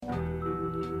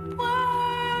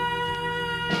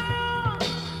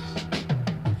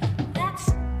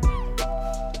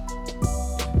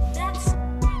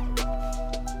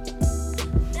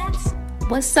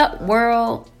What's up,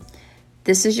 world?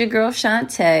 This is your girl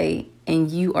Shantae,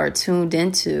 and you are tuned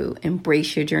into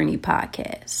Embrace Your Journey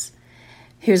podcast.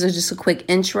 Here's just a quick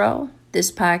intro.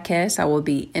 This podcast, I will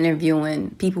be interviewing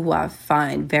people who I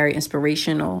find very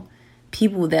inspirational,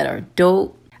 people that are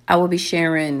dope. I will be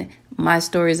sharing my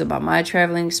stories about my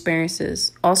traveling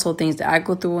experiences, also things that I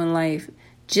go through in life,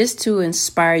 just to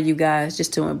inspire you guys,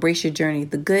 just to embrace your journey,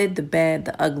 the good, the bad,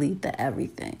 the ugly, the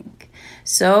everything.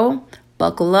 So,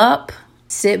 buckle up,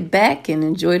 sit back, and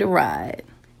enjoy the ride.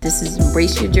 This is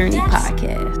Embrace Your Journey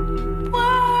podcast.